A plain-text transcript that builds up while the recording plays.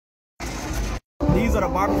These are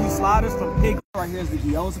the barbecue sliders from Pig. Right here is the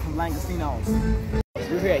gyoza from Langostinos.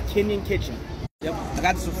 We're here at Kenyan Kitchen. Yep, I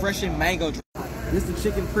got this refreshing mango drink. This is the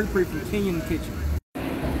chicken pre-pre from Kenyan Kitchen.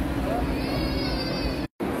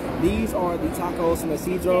 These are the tacos from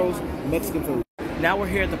Isidro's Mexican food. Now we're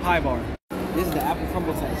here at the pie bar. This is the apple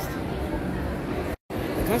crumble taste.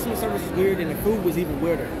 The customer service is weird and the food was even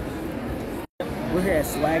weirder. We're here at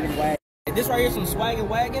Swag and Wagon. This right here is some Swag and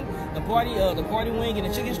Wagon, the party wing and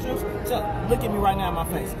the chicken strips. So look at me right now in my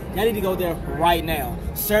face. Y'all need to go there right now.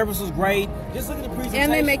 Service was great. Just look at the presentation.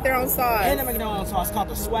 And they make their own sauce. And they make their own sauce. It's called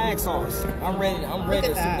the Swag sauce. I'm ready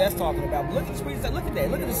to see what that's talking about. But look at the presentation. Look at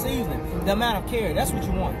that. Look at the seasoning. The amount of care. That's what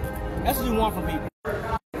you want. That's what you want from people.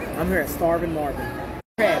 I'm here at Starvin' Marvin.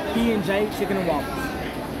 We're at P&J Chicken and Waffles.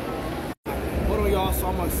 Hold on, y'all. So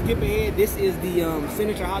I'm gonna skip ahead. This is the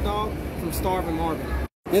signature hot dog from Starvin' Marvin.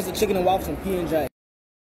 This is the chicken and waffles from P&J.